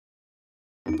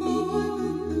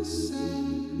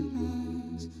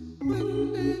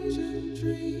Asian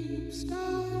dreams die,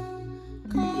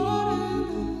 caught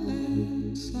in a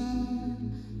landslide,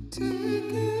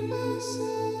 taken by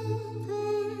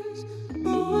surprise.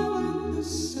 Boy with the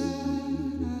sad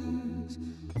eyes,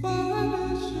 why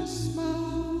does your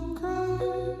smile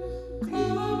cry?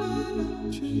 Climbing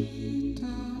up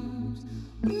treetops,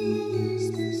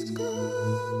 is this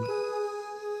goodbye?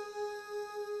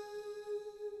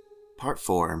 Part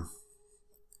 4.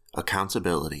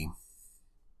 Accountability.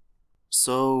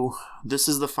 So, this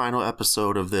is the final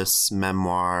episode of this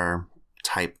memoir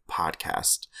type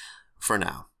podcast for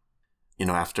now.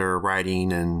 After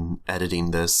writing and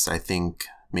editing this, I think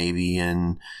maybe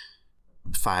in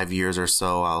 5 years or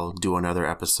so I'll do another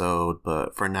episode,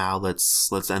 but for now let's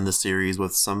end the series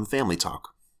with some family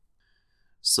talk.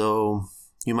 So,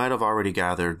 you might have already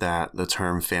gathered that the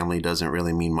term family doesn't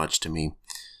really mean much to me.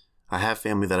 I have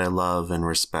family that I love and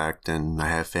respect, and I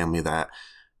have family that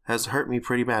has hurt me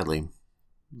pretty badly.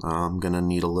 I'm gonna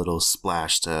need a little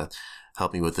splash to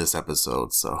help me with this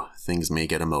episode, so things may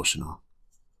get emotional.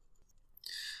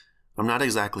 I'm not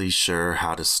exactly sure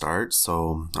how to start,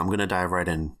 so I'm gonna dive right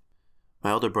in.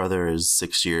 My older brother is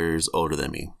 6 years older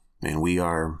than me, and we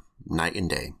are night and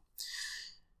day.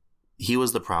 He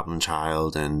was the problem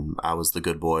child, and I was the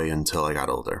good boy until I got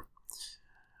older.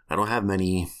 I don't have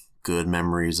many good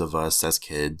memories of us as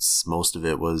kids. Most of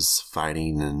it was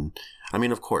fighting, and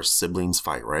of course, siblings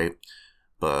fight, right?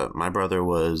 But my brother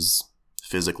was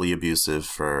physically abusive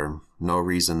for no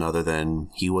reason other than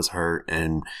he was hurt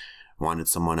and wanted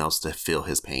someone else to feel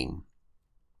his pain.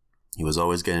 He was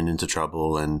always getting into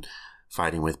trouble and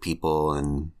fighting with people,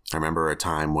 and I remember a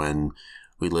time when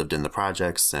we lived in the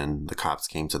projects and the cops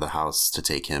came to the house to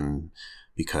take him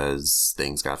because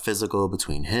things got physical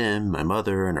between him, my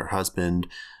mother, and her husband,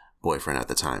 boyfriend at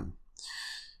the time.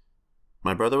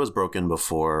 My brother was broken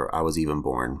before I was even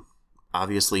born.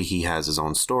 Obviously, he has his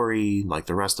own story like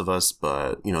the rest of us,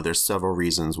 but, there's several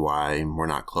reasons why we're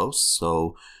not close,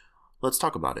 so let's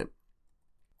talk about it.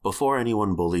 Before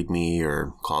anyone bullied me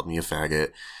or called me a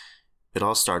faggot, it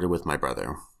all started with my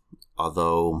brother.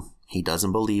 Although he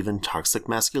doesn't believe in toxic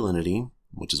masculinity,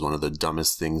 which is one of the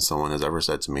dumbest things someone has ever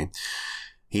said to me,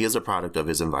 he is a product of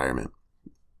his environment.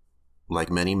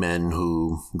 Like many men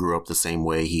who grew up the same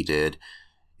way he did,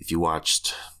 if you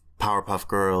watched Powerpuff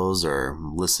Girls or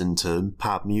listened to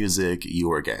pop music, you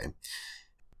were gay.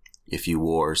 If you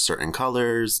wore certain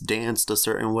colors, danced a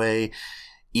certain way,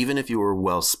 even if you were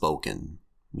well-spoken,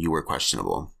 you were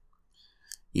questionable.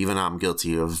 Even I'm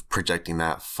guilty of projecting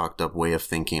that fucked up way of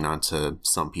thinking onto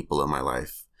some people in my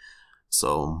life.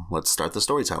 So let's start the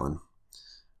storytelling.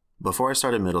 Before I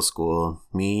started middle school,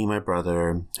 me, my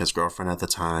brother, his girlfriend at the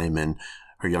time, and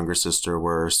her younger sister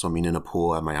were swimming in a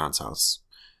pool at my aunt's house.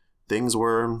 Things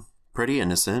were pretty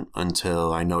innocent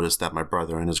until I noticed that my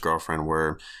brother and his girlfriend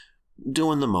were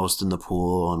doing the most in the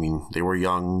pool. They were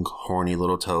young, horny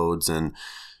little toads, and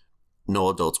no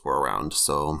adults were around,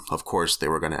 so of course they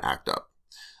were going to act up.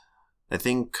 I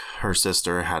think her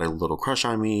sister had a little crush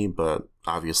on me, but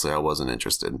obviously I wasn't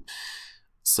interested.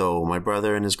 So my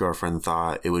brother and his girlfriend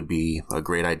thought it would be a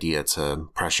great idea to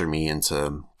pressure me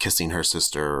into kissing her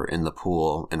sister in the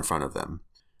pool in front of them.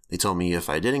 They told me if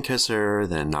I didn't kiss her,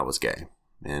 then I was gay.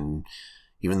 And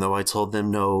even though I told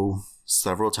them no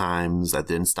several times, that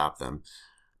didn't stop them.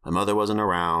 My mother wasn't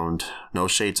around. No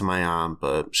shade to my aunt,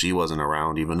 but she wasn't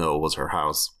around even though it was her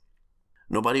house.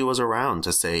 Nobody was around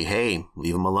to say, hey,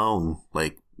 leave him alone.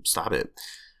 Stop it.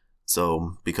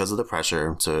 So because of the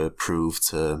pressure to prove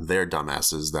to their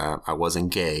dumbasses that I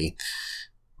wasn't gay,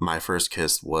 my first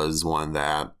kiss was one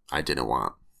that I didn't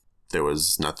want. There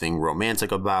was nothing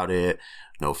romantic about it,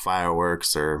 no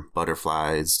fireworks or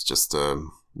butterflies, just a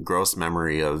gross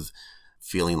memory of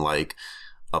feeling like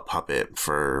a puppet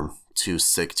for two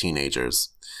sick teenagers.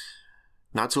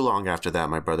 Not too long after that,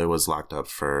 my brother was locked up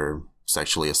for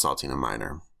sexually assaulting a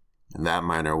minor. And that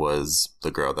minor was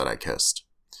the girl that I kissed.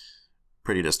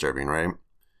 Pretty disturbing, right?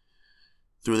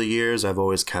 Through the years, I've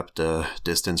always kept a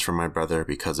distance from my brother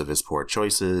because of his poor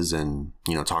choices, and,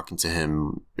 talking to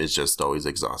him is just always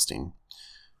exhausting.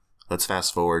 Let's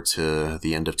fast forward to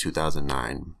the end of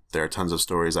 2009. There are tons of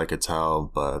stories I could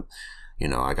tell, but,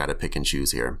 I gotta pick and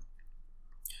choose here.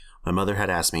 My mother had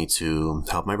asked me to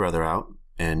help my brother out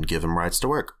and give him rides to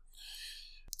work.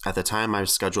 At the time, my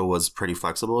schedule was pretty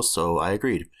flexible, so I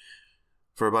agreed.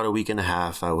 For about a week and a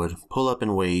half, I would pull up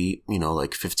and wait,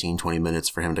 15, 20 minutes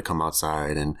for him to come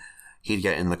outside, and he'd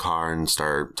get in the car and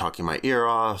start talking my ear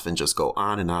off and just go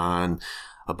on and on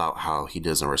about how he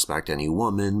doesn't respect any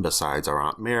woman besides our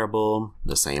Aunt Maribel,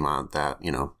 the same aunt that,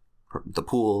 the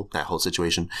pool, that whole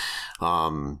situation.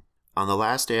 On the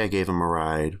last day I gave him a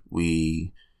ride,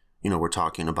 we We're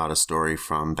talking about a story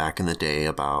from back in the day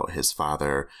about his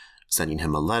father sending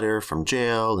him a letter from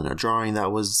jail and a drawing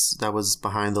that was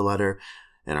behind the letter,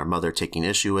 and our mother taking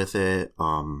issue with it.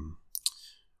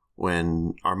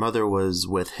 When our mother was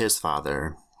with his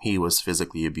father, he was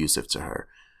physically abusive to her.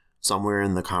 Somewhere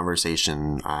in the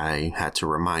conversation, I had to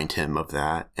remind him of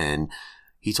that, and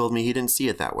he told me he didn't see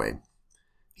it that way.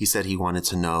 He said he wanted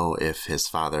to know if his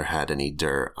father had any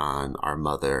dirt on our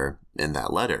mother in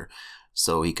that letter,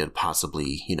 so he could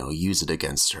possibly, use it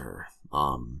against her.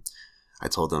 I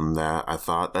told him that I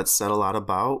thought that said a lot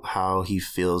about how he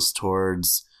feels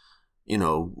towards,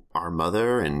 our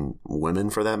mother and women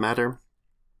for that matter.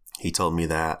 He told me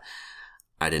that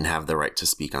I didn't have the right to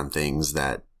speak on things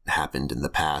that happened in the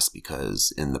past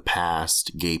because in the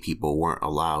past, gay people weren't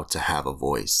allowed to have a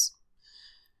voice.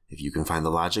 If you can find the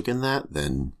logic in that,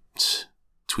 then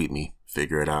tweet me,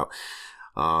 figure it out.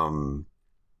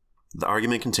 The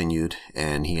argument continued,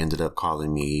 and he ended up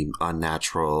calling me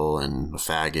unnatural and a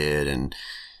faggot and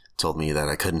told me that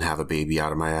I couldn't have a baby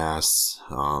out of my ass.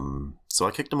 So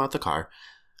I kicked him out the car,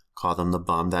 called him the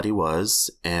bum that he was,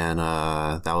 and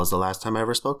that was the last time I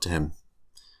ever spoke to him.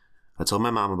 I told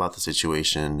my mom about the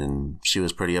situation, and she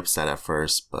was pretty upset at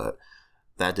first, but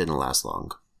that didn't last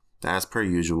long. As per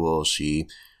usual, she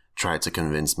tried to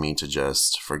convince me to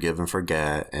just forgive and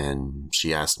forget, and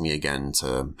she asked me again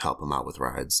to help him out with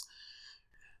rides.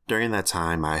 During that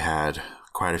time, I had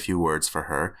quite a few words for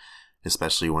her,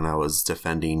 especially when I was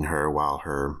defending her while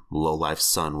her low-life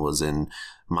son was in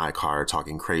my car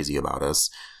talking crazy about us.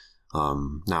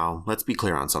 Now, let's be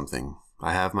clear on something.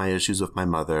 I have my issues with my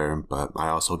mother, but I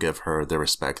also give her the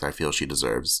respect I feel she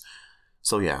deserves.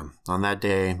 So yeah, on that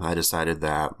day, I decided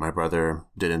that my brother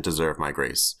didn't deserve my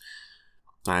grace.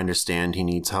 I understand he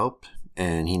needs help,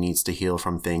 and he needs to heal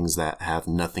from things that have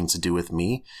nothing to do with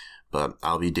me, but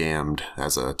I'll be damned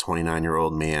as a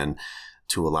 29-year-old man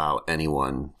to allow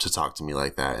anyone to talk to me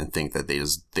like that and think that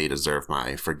they deserve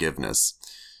my forgiveness,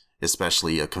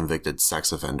 especially a convicted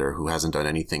sex offender who hasn't done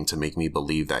anything to make me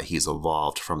believe that he's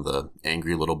evolved from the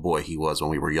angry little boy he was when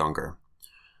we were younger.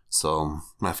 So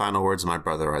my final words to my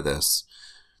brother are this.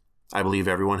 I believe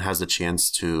everyone has the chance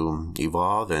to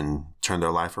evolve and turn their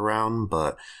life around,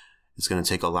 but it's going to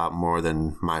take a lot more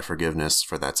than my forgiveness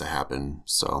for that to happen.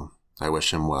 So I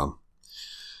wish him well.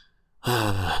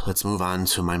 Let's move on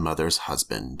to my mother's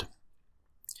husband.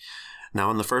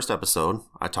 Now, in the first episode,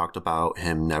 I talked about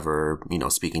him never,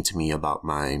 speaking to me about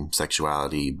my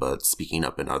sexuality, but speaking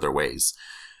up in other ways.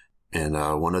 And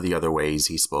one of the other ways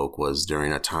he spoke was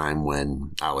during a time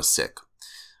when I was sick.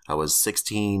 I was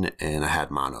 16 and I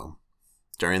had mono.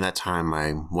 During that time,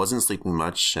 I wasn't sleeping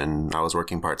much and I was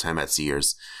working part-time at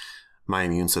Sears. My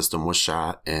immune system was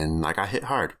shot and I got hit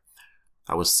hard.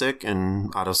 I was sick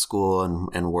and out of school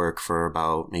and work for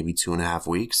about maybe 2.5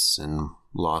 weeks and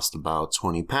lost about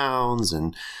 20 pounds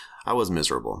and I was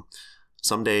miserable.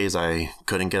 Some days I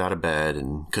couldn't get out of bed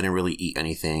and couldn't really eat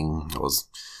anything. I was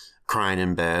crying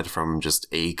in bed from just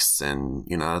aches and,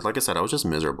 like I said, I was just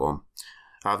miserable.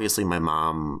 Obviously, my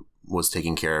mom was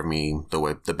taking care of me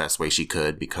the best way she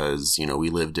could because, we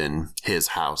lived in his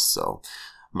house. So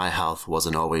my health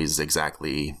wasn't always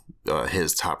exactly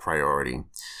his top priority.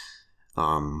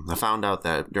 I found out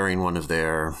that during one of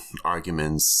their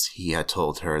arguments, he had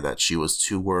told her that she was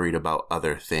too worried about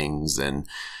other things, and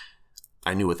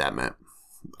I knew what that meant.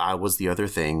 I was the other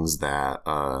things that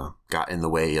got in the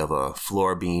way of a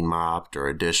floor being mopped or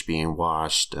a dish being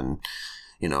washed, and,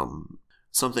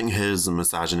 something his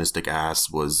misogynistic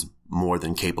ass was more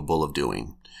than capable of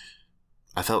doing.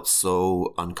 I felt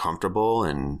so uncomfortable,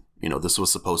 and, this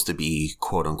was supposed to be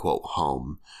quote-unquote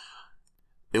home.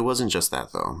 It wasn't just that,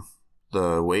 though.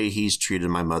 The way he's treated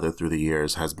my mother through the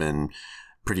years has been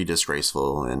pretty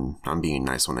disgraceful, and I'm being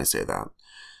nice when I say that.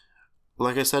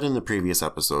 Like I said in the previous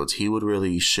episodes, he would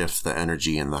really shift the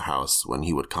energy in the house when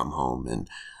he would come home, and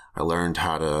I learned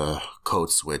how to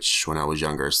code switch when I was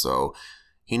younger, so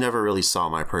he never really saw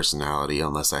my personality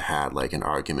unless I had like an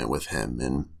argument with him.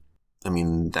 And I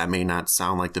mean, that may not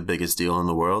sound like the biggest deal in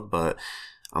the world, but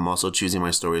I'm also choosing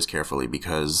my stories carefully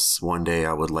because one day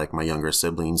I would like my younger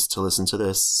siblings to listen to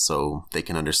this so they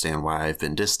can understand why I've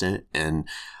been distant and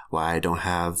why I don't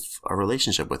have a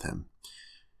relationship with him.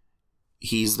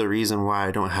 He's the reason why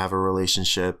I don't have a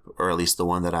relationship, or at least the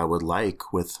one that I would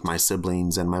like, with my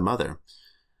siblings and my mother.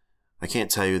 I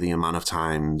can't tell you the amount of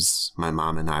times my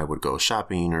mom and I would go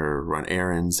shopping or run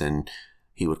errands and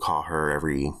he would call her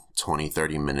every 20,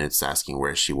 30 minutes asking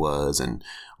where she was and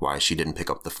why she didn't pick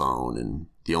up the phone. And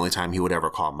the only time he would ever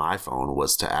call my phone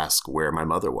was to ask where my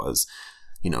mother was,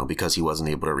 because he wasn't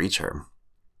able to reach her.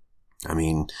 I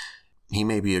mean, He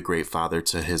may be a great father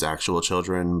to his actual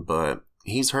children, but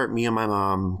he's hurt me and my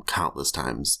mom countless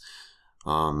times.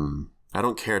 I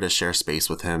don't care to share space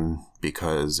with him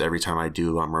because every time I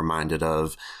do, I'm reminded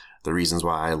of the reasons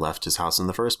why I left his house in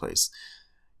the first place.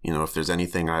 You know, if there's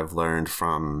anything I've learned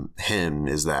from him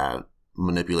is that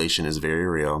manipulation is very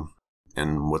real,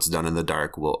 and what's done in the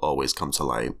dark will always come to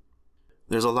light.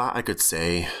 There's a lot I could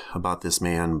say about this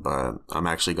man, but I'm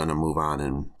actually going to move on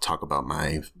and talk about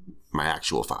my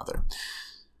actual father.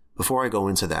 Before I go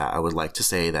into that, I would like to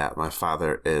say that my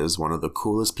father is one of the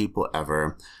coolest people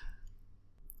ever.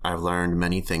 I've learned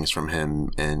many things from him,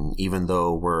 and even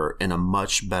though we're in a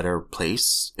much better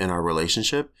place in our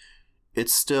relationship,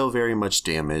 it's still very much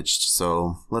damaged,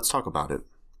 so let's talk about it.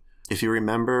 If you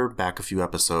remember back a few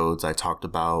episodes, I talked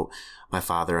about my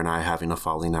father and I having a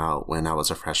falling out when I was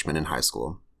a freshman in high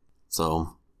school.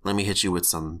 So let me hit you with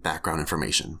some background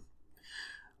information.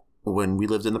 When we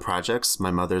lived in the projects,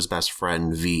 my mother's best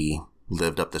friend, V,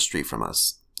 lived up the street from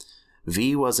us.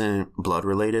 V wasn't blood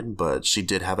related, but she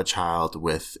did have a child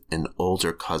with an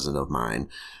older cousin of mine.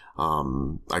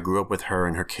 I grew up with her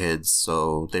and her kids,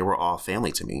 so they were all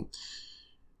family to me.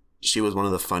 She was one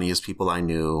of the funniest people I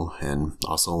knew, and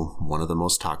also one of the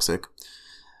most toxic.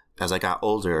 As I got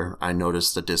older, I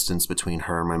noticed the distance between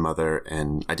her and my mother,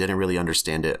 and I didn't really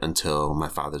understand it until my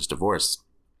father's divorce.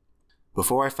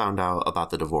 Before I found out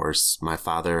about the divorce, my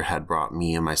father had brought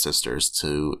me and my sisters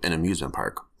to an amusement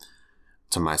park.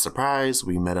 To my surprise,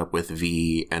 we met up with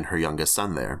V and her youngest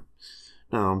son there.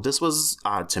 Now, this was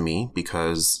odd to me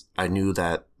because I knew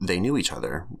that they knew each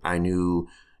other. I knew,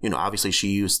 obviously she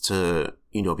used to,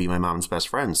 be my mom's best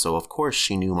friend. So of course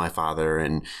she knew my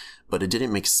father, but it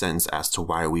didn't make sense as to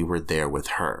why we were there with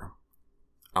her.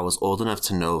 I was old enough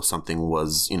to know something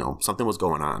was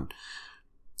going on.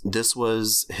 This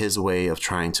was his way of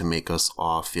trying to make us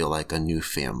all feel like a new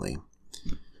family.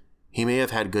 He may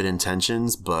have had good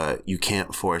intentions, but you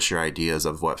can't force your ideas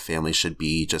of what family should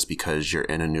be just because you're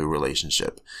in a new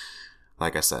relationship.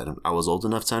 Like I said, I was old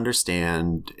enough to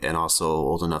understand and also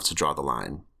old enough to draw the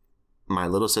line. My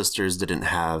little sisters didn't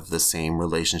have the same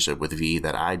relationship with V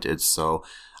that I did, so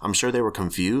I'm sure they were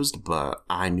confused, but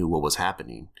I knew what was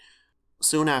happening.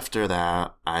 Soon after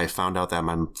that, I found out that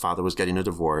my father was getting a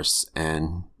divorce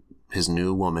and his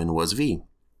new woman was V.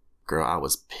 Girl, I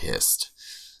was pissed.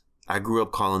 I grew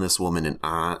up calling this woman an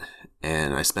aunt,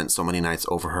 and I spent so many nights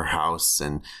over her house,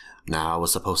 and now I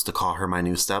was supposed to call her my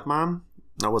new stepmom?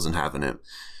 I wasn't having it.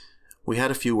 We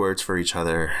had a few words for each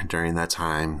other during that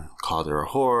time, called her a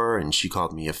whore, and she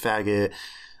called me a faggot.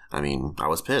 I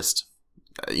was pissed.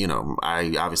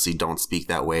 I obviously don't speak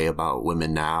that way about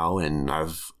women now, and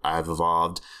I've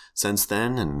evolved since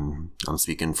then, and I'm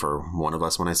speaking for one of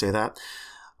us when I say that.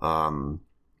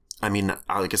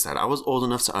 Like I said, I was old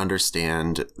enough to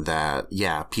understand that,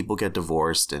 yeah, people get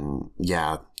divorced, and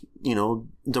yeah,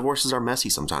 divorces are messy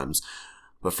sometimes.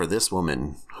 But for this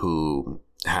woman who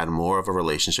had more of a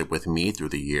relationship with me through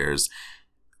the years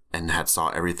and had saw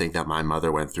everything that my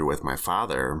mother went through with my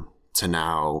father, to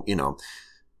now,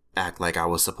 act like I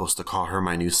was supposed to call her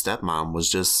my new stepmom was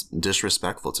just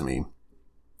disrespectful to me.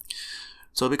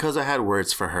 So because I had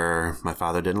words for her, my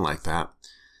father didn't like that.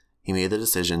 He made the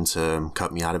decision to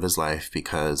cut me out of his life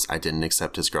because I didn't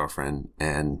accept his girlfriend,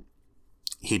 and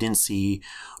he didn't see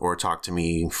or talk to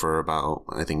me for about,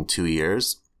 2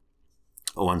 years.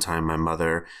 One time my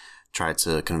mother tried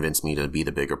to convince me to be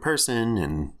the bigger person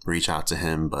and reach out to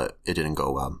him, but it didn't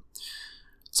go well.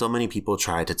 So many people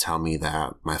tried to tell me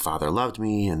that my father loved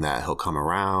me and that he'll come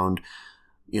around,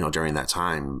 during that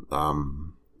time.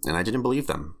 And I didn't believe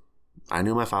them. I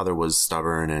knew my father was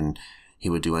stubborn and he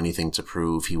would do anything to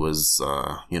prove he was,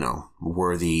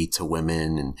 worthy to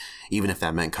women, and even if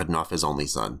that meant cutting off his only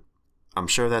son. I'm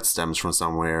sure that stems from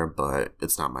somewhere, but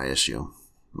it's not my issue.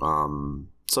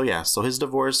 So his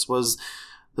divorce was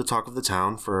the talk of the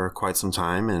town for quite some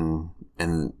time,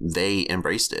 and they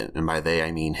embraced it. And by they,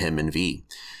 I mean him and V.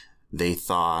 They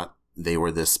thought they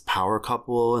were this power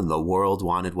couple and the world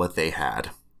wanted what they had.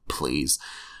 Please.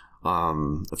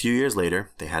 A few years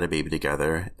later, they had a baby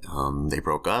together. They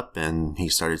broke up and he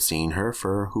started seeing her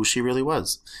for who she really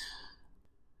was.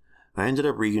 I ended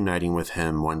up reuniting with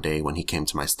him one day when he came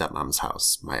to my stepmom's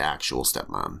house, my actual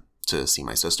stepmom, to see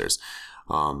my sisters.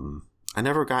 I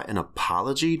never got an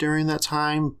apology during that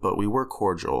time, but we were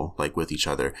cordial, with each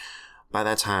other. By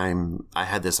that time, I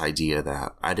had this idea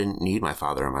that I didn't need my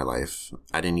father in my life.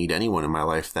 I didn't need anyone in my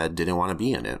life that didn't want to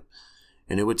be in it.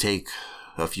 And it would take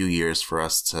a few years for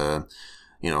us to,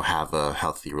 have a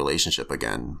healthy relationship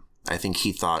again. I think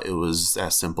he thought it was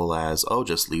as simple as,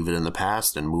 just leave it in the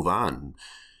past and move on.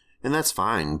 And that's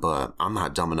fine, but I'm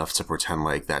not dumb enough to pretend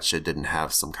like that shit didn't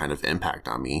have some kind of impact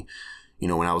on me. You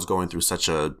know, when I was going through such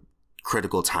a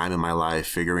critical time in my life,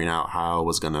 figuring out how I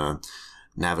was going to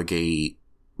navigate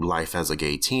life as a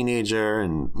gay teenager,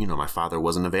 and, you know, my father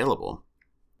wasn't available.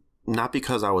 Not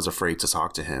because I was afraid to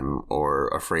talk to him or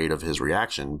afraid of his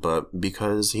reaction, but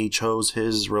because he chose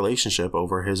his relationship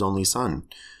over his only son.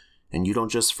 And you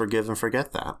don't just forgive and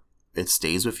forget that. It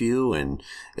stays with you, and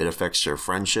it affects your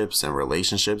friendships and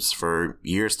relationships for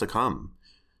years to come.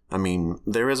 I mean,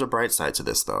 there is a bright side to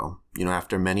this, though. You know,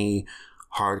 after many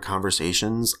hard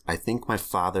conversations, I think my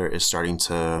father is starting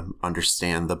to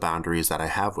understand the boundaries that I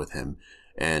have with him,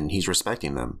 and he's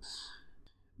respecting them.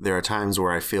 There are times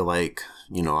where I feel like,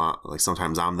 you know, like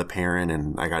sometimes I'm the parent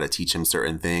and I got to teach him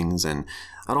certain things, and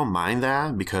I don't mind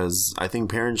that because I think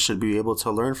parents should be able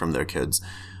to learn from their kids.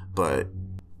 But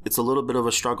it's a little bit of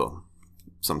a struggle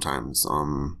sometimes.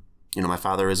 You know, my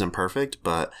father isn't perfect,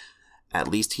 but at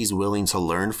least he's willing to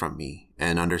learn from me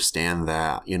and understand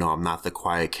that, you know, I'm not the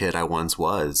quiet kid I once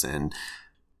was. And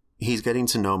he's getting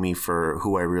to know me for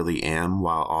who I really am,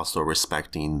 while also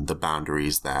respecting the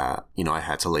boundaries that, you know, I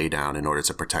had to lay down in order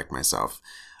to protect myself.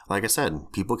 Like I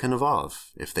said, people can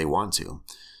evolve if they want to.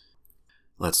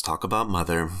 Let's talk about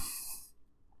Mother.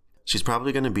 She's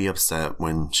probably going to be upset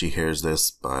when she hears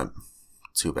this, but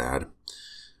too bad.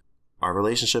 Our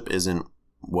relationship isn't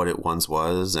what it once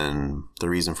was, and the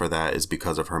reason for that is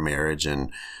because of her marriage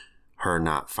and her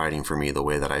not fighting for me the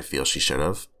way that I feel she should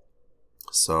have.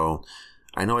 So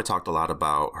I know I talked a lot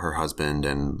about her husband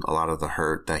and a lot of the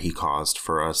hurt that he caused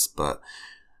for us, but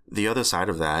the other side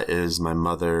of that is my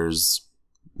mother's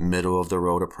middle of the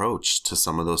road approach to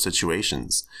some of those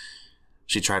situations.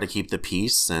 She tried to keep the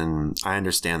peace, and I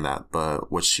understand that,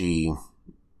 but what she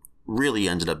really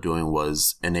ended up doing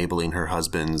was enabling her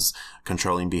husband's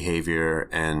controlling behavior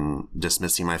and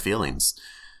dismissing my feelings.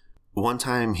 One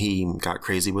time he got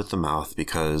crazy with the mouth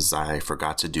because I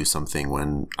forgot to do something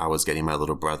when I was getting my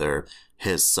little brother,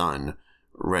 his son,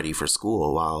 ready for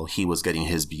school while he was getting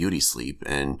his beauty sleep,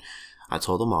 and I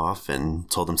told him off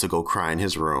and told him to go cry in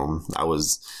his room. I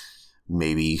was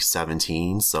maybe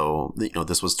 17, so, you know,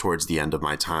 this was towards the end of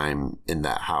my time in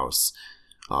that house.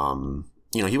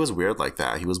 You know, he was weird like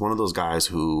that. He was one of those guys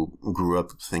who grew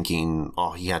up thinking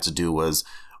all he had to do was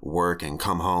work and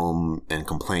come home and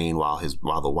complain while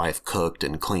the wife cooked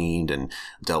and cleaned and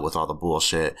dealt with all the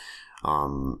bullshit.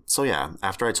 So yeah,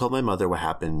 after I told my mother what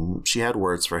happened, she had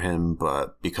words for him,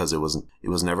 but because it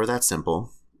was never that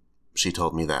simple, she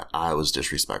told me that I was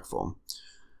disrespectful.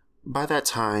 By that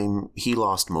time, he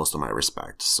lost most of my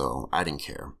respect, so I didn't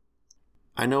care.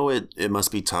 I know it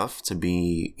must be tough to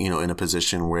be, you know, in a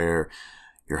position where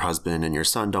your husband and your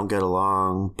son don't get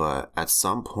along, but at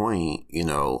some point, you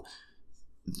know,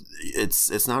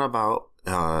 it's not about,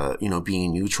 you know,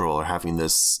 being neutral or having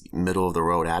this middle of the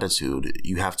road attitude.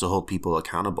 You have to hold people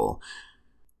accountable.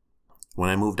 When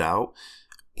I moved out,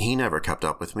 he never kept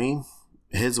up with me.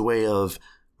 His way of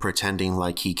pretending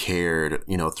like he cared,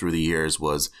 you know, through the years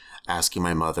was asking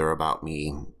my mother about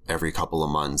me every couple of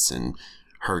months and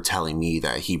her telling me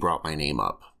that he brought my name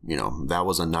up. You know, that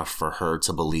was enough for her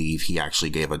to believe he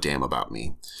actually gave a damn about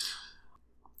me.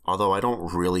 Although I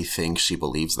don't really think she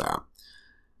believes that.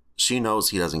 She knows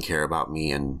he doesn't care about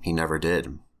me, and he never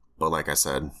did. But like I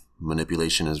said,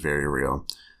 manipulation is very real.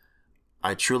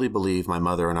 I truly believe my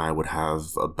mother and I would have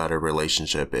a better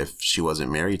relationship if she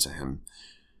wasn't married to him.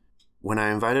 When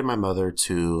I invited my mother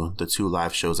to the 2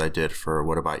 live shows I did for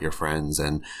What About Your Friends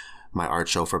and my art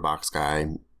show for Box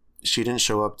Guy, she didn't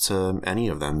show up to any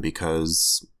of them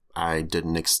because I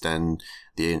didn't extend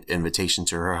the invitation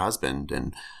to her husband.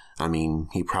 And I mean,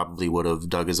 he probably would have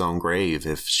dug his own grave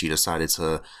if she decided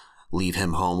to leave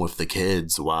him home with the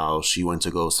kids while she went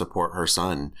to go support her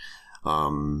son.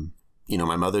 You know,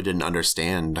 my mother didn't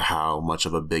understand how much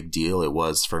of a big deal it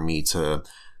was for me to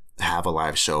have a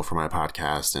live show for my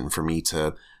podcast and for me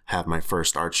to have my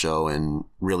first art show and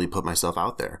really put myself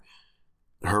out there.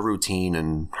 Her routine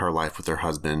and her life with her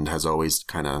husband has always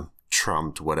kind of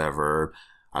trumped whatever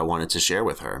I wanted to share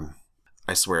with her.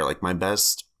 I swear, like, my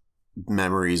best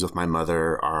memories with my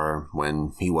mother are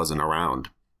when he wasn't around,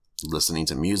 listening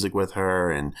to music with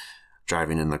her and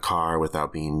driving in the car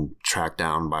without being tracked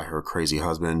down by her crazy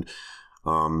husband.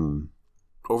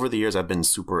 Over the years, I've been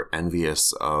super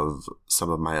envious of some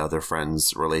of my other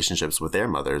friends' relationships with their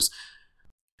mothers.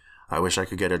 I wish I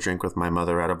could get a drink with my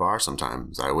mother at a bar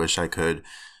sometimes. I wish I could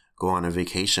go on a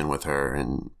vacation with her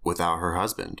and without her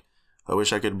husband. I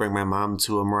wish I could bring my mom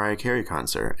to a Mariah Carey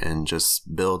concert and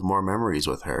just build more memories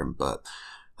with her. But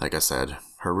like I said,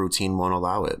 her routine won't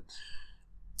allow it.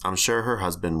 I'm sure her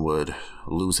husband would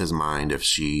lose his mind if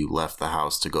she left the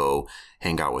house to go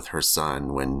hang out with her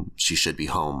son when she should be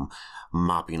home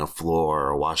mopping a floor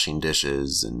or washing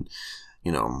dishes. And,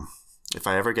 if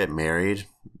I ever get married,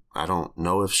 I don't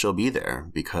know if she'll be there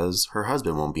because her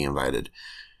husband won't be invited.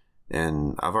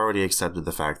 And I've already accepted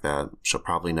the fact that she'll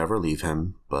probably never leave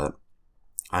him, but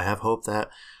I have hope that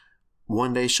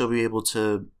one day she'll be able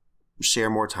to share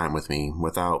more time with me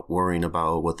without worrying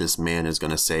about what this man is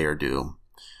going to say or do.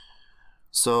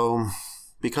 So,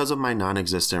 because of my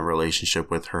non-existent relationship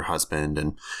with her husband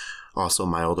and also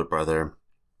my older brother,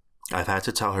 I've had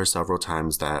to tell her several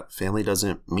times that family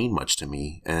doesn't mean much to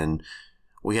me, and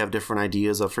we have different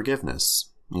ideas of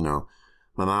forgiveness. My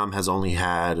mom has only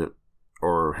had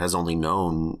or has only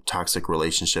known toxic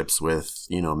relationships with,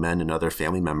 men and other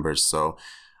family members. So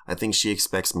I think she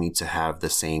expects me to have the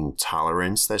same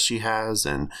tolerance that she has,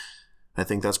 and I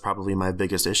think that's probably my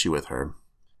biggest issue with her.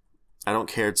 I don't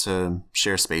care to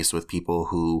share space with people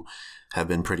who have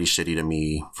been pretty shitty to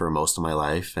me for most of my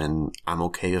life, and I'm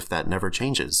okay if that never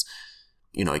changes.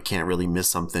 I can't really miss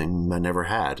something I never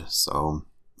had. So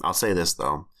I'll say this,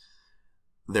 though.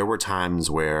 There were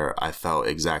times where I felt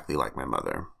exactly like my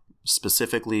mother,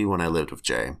 specifically when I lived with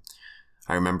Jay.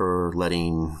 I remember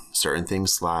letting certain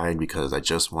things slide because I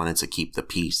just wanted to keep the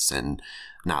peace and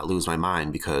not lose my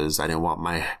mind, because I didn't want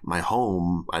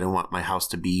I didn't want my house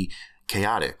to be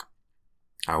chaotic.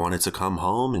 I wanted to come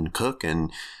home and cook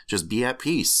and just be at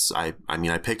peace. I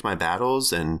picked my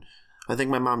battles, and I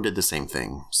think my mom did the same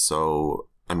thing. So,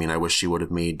 I wish she would have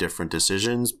made different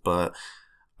decisions, but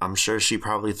I'm sure she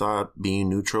probably thought being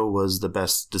neutral was the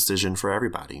best decision for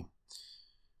everybody.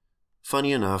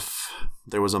 Funny enough,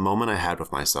 there was a moment I had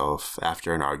with myself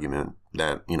after an argument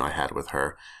that, I had with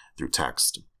her through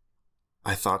text.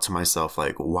 I thought to myself,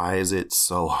 why is it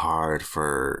so hard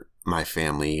for my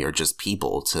family or just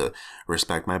people to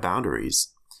respect my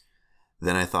boundaries?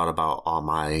 Then I thought about all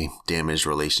my damaged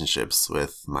relationships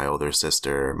with my older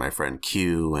sister, my friend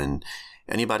Q, and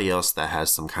anybody else that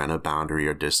has some kind of boundary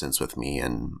or distance with me.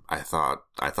 And I thought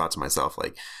to myself,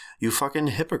 you fucking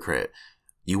hypocrite.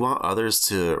 You want others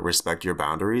to respect your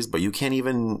boundaries, but you can't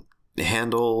even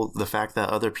handle the fact that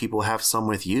other people have some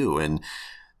with you, and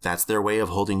that's their way of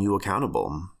holding you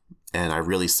accountable. And I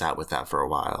really sat with that for a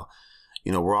while.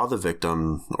 We're all the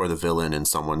victim or the villain in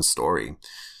someone's story.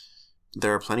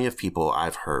 There are plenty of people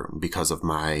I've hurt because of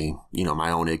my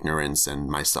own ignorance and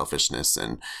my selfishness.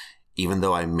 And even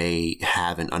though I may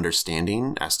have an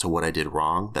understanding as to what I did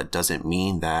wrong, that doesn't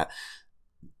mean that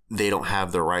they don't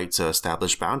have the right to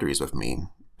establish boundaries with me.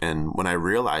 And when I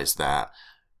realized that,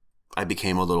 I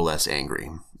became a little less angry.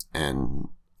 And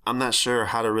I'm not sure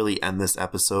how to really end this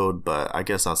episode, but I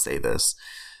guess I'll say this.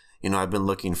 I've been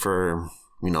looking for,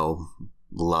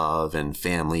 love and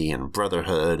family and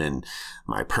brotherhood and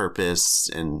my purpose,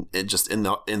 and it just in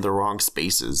the wrong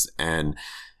spaces and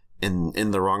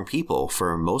in the wrong people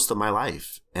for most of my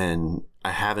life. And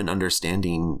I have an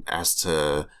understanding as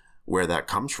to where that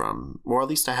comes from, or at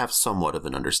least I have somewhat of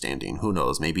an understanding. Who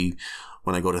knows? Maybe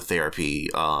when I go to therapy,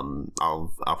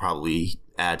 I'll probably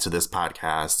add to this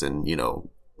podcast, and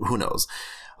who knows?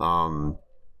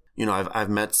 I've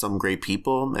met some great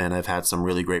people, and I've had some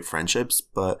really great friendships,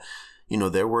 but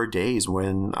there were days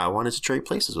when I wanted to trade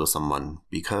places with someone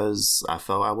because I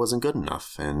felt I wasn't good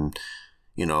enough, and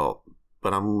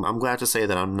but I'm glad to say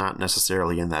that I'm not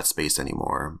necessarily in that space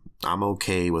anymore. I'm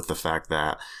okay with the fact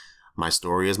that my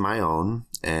story is my own,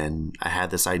 and I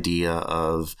had this idea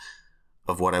of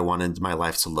what I wanted my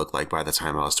life to look like by the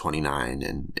time I was 29,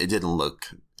 and it didn't look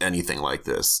anything like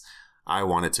this. I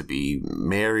wanted to be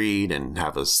married and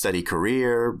have a steady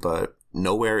career, but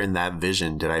nowhere in that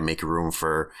vision did I make room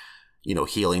for,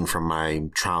 healing from my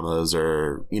traumas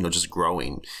or, just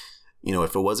growing.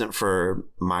 If it wasn't for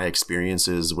my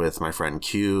experiences with my friend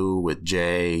Q, with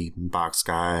Jay, Box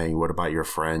Guy, What About Your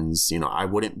Friends, I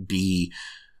wouldn't be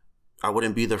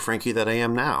the Frankie that I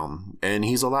am now. And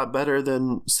he's a lot better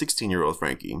than 16-year-old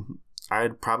Frankie.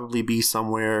 I'd probably be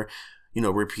somewhere,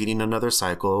 repeating another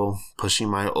cycle, pushing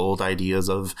my old ideas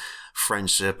of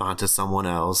friendship onto someone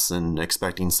else and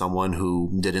expecting someone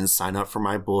who didn't sign up for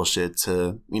my bullshit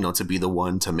to be the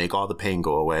one to make all the pain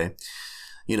go away.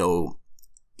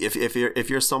 If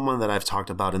you're someone that I've talked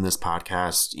about in this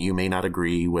podcast, you may not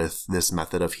agree with this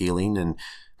method of healing, and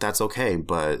that's okay.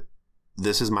 But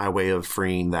this is my way of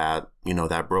freeing that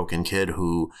broken kid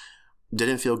who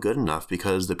didn't feel good enough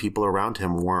because the people around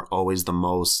him weren't always the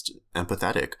most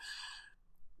empathetic.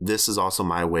 This is also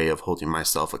my way of holding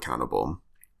myself accountable.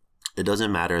 It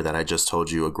doesn't matter that I just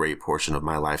told you a great portion of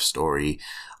my life story.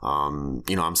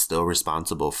 I'm still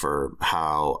responsible for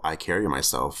how I carry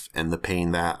myself and the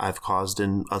pain that I've caused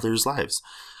in others' lives.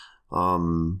 I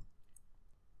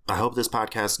hope this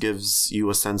podcast gives you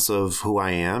a sense of who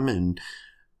I am and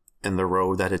the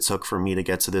road that it took for me to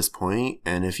get to this point.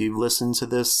 And if you've listened to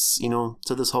this,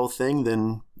 to this whole thing,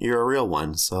 then you're a real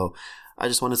one. So I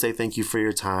just want to say thank you for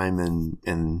your time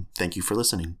and thank you for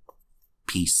listening.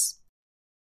 Peace.